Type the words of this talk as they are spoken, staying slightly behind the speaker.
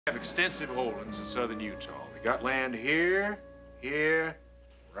Have extensive holdings in southern Utah. We got land here, here,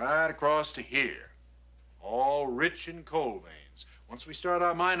 right across to here. All rich in coal veins. Once we start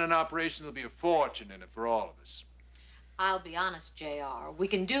our mining operation, there'll be a fortune in it for all of us. I'll be honest, JR. We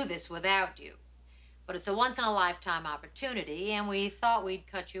can do this without you. But it's a once-in-a-lifetime opportunity, and we thought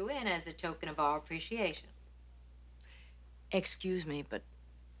we'd cut you in as a token of our appreciation. Excuse me, but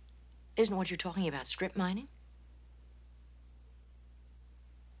isn't what you're talking about strip mining?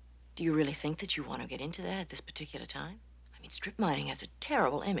 Do you really think that you want to get into that at this particular time? I mean, strip mining has a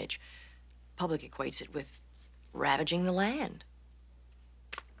terrible image. Public equates it with ravaging the land.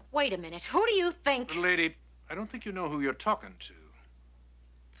 Wait a minute. Who do you think? Little lady, I don't think you know who you're talking to.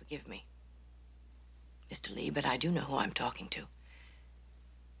 Forgive me, Mr. Lee, but I do know who I'm talking to.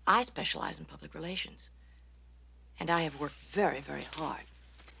 I specialize in public relations. And I have worked very, very hard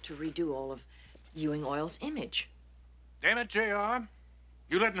to redo all of Ewing Oil's image. Damn it, JR.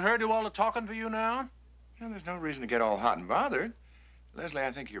 You letting her do all the talking for you now? Well, there's no reason to get all hot and bothered. Leslie, I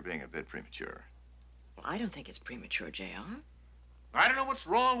think you're being a bit premature. Well, I don't think it's premature, J.R. I don't know what's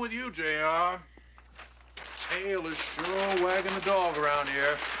wrong with you, JR. Tail is sure wagging the dog around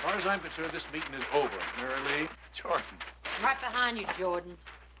here. As far as I'm concerned, this meeting is over. Mary Lee? Jordan. Right behind you, Jordan.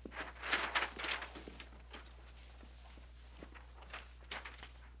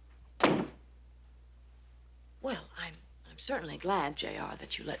 Well, I'm certainly glad, J.R.,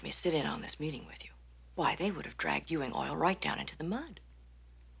 that you let me sit in on this meeting with you. Why, they would have dragged Ewing Oil right down into the mud.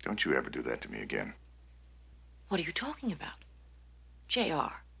 Don't you ever do that to me again. What are you talking about?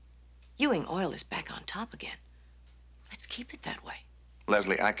 J.R., Ewing Oil is back on top again. Let's keep it that way.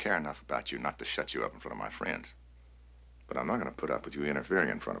 Leslie, I care enough about you not to shut you up in front of my friends. But I'm not going to put up with you interfering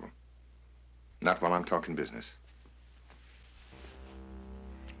in front of them. Not while I'm talking business.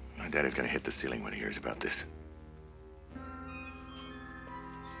 My daddy's going to hit the ceiling when he hears about this.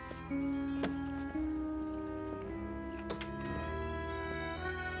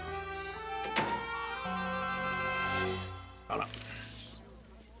 Hold up.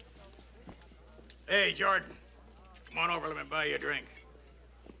 Hey, Jordan. Come on over, let me buy you a drink.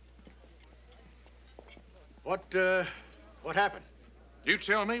 What happened? You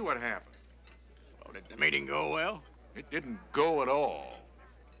tell me what happened. Oh, did the meeting go well? It didn't go at all.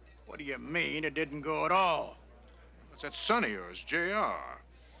 What do you mean it didn't go at all? It's that son of yours, JR.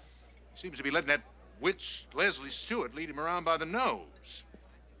 Seems to be letting that witch Leslie Stewart lead him around by the nose.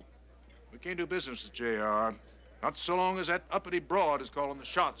 We can't do business with JR. Not so long as that uppity broad is calling the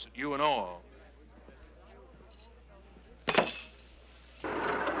shots at you and all.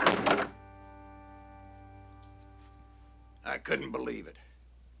 I couldn't believe it.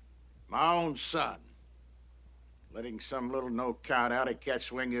 My own son. Letting some little no-count alley cat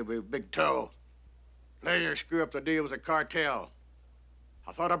swing you with a big toe. Letting her screw up the deal with a cartel.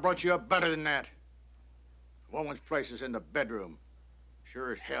 I thought I brought you up better than that. A woman's place is in the bedroom.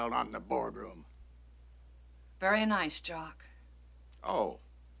 Sure as hell not in the boardroom. Very nice, Jock. Oh,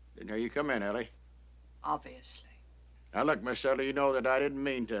 didn't hear you come in, Ellie. Obviously. Now, look, Miss Ellie, you know that I didn't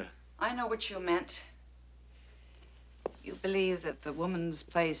mean to... I know what you meant. You believe that the woman's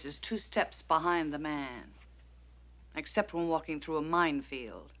place is 2 steps behind the man. Except when walking through a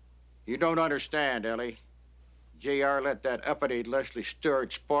minefield. You don't understand, Ellie. J.R. let that uppity Leslie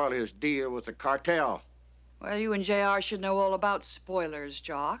Stewart spoil his deal with the cartel. Well, you and J.R. should know all about spoilers,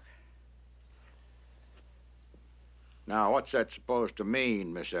 Jock. Now, what's that supposed to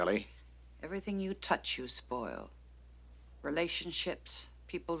mean, Miss Ellie? Everything you touch, you spoil. Relationships,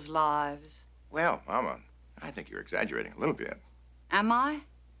 people's lives. Well, Mama, I think you're exaggerating a little bit. Am I?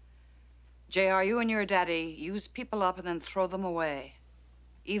 J.R., you and your daddy use people up and then throw them away.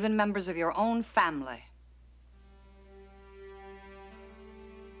 Even members of your own family.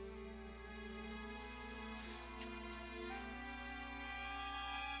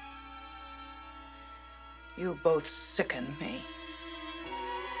 You both sicken me.